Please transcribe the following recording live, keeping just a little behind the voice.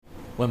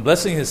When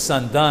blessing his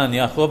son Dan,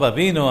 Yaakov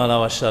Avinu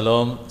alav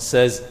shalom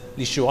says,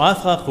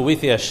 Lishu'atcha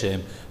chuvithi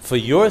Hashem, for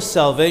your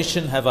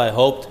salvation have I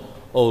hoped,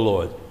 O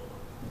Lord.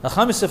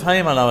 Chacham Yosef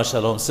Chaim alav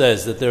shalom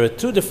says that there are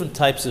two different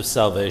types of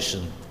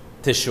salvation,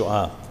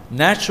 teshu'ah,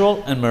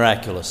 natural and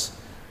miraculous.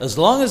 As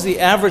long as the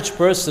average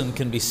person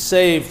can be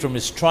saved from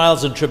his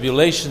trials and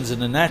tribulations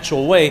in a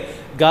natural way,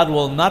 God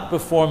will not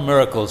perform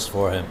miracles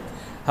for him.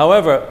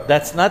 However,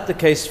 that's not the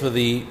case for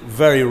the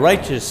very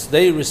righteous.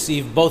 They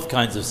receive both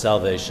kinds of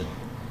salvation.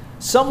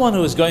 Someone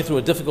who is going through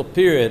a difficult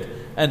period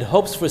and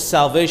hopes for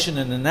salvation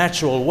in a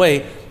natural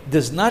way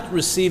does not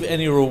receive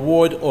any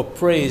reward or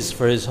praise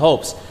for his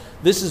hopes.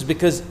 This is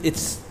because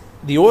it's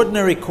the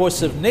ordinary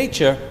course of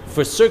nature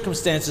for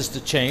circumstances to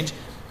change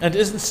and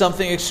isn't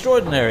something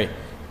extraordinary.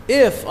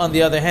 If, on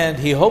the other hand,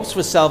 he hopes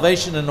for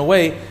salvation in a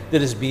way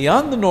that is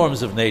beyond the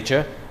norms of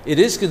nature, it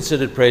is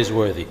considered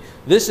praiseworthy.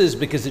 This is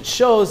because it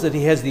shows that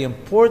he has the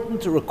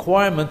important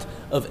requirement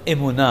of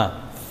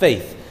emunah,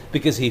 faith,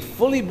 because he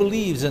fully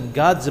believes in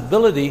God's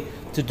ability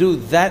to do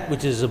that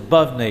which is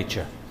above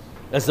nature.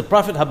 As the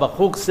prophet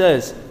Habakkuk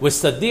says,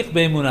 وَالصَّدِّيقُ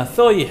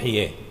بِإِمُنَتْهُ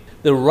يَحْيَىٰ,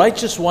 the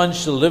righteous one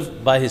shall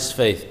live by his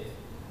faith.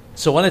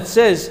 So when it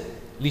says,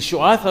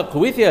 Lishu'atcha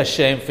chuvithi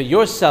Hashem, for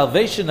your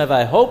salvation have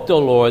I hoped, O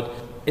Lord,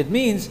 it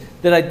means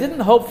that I didn't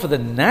hope for the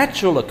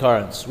natural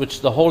occurrence, which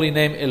the holy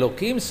name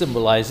Elohim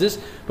symbolizes,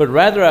 but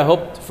rather I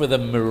hoped for the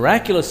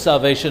miraculous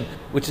salvation,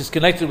 which is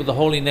connected with the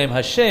holy name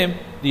Hashem,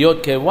 the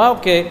Yod-Ke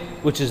Waw-Ke,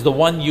 which is the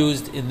one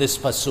used in this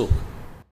pasuk.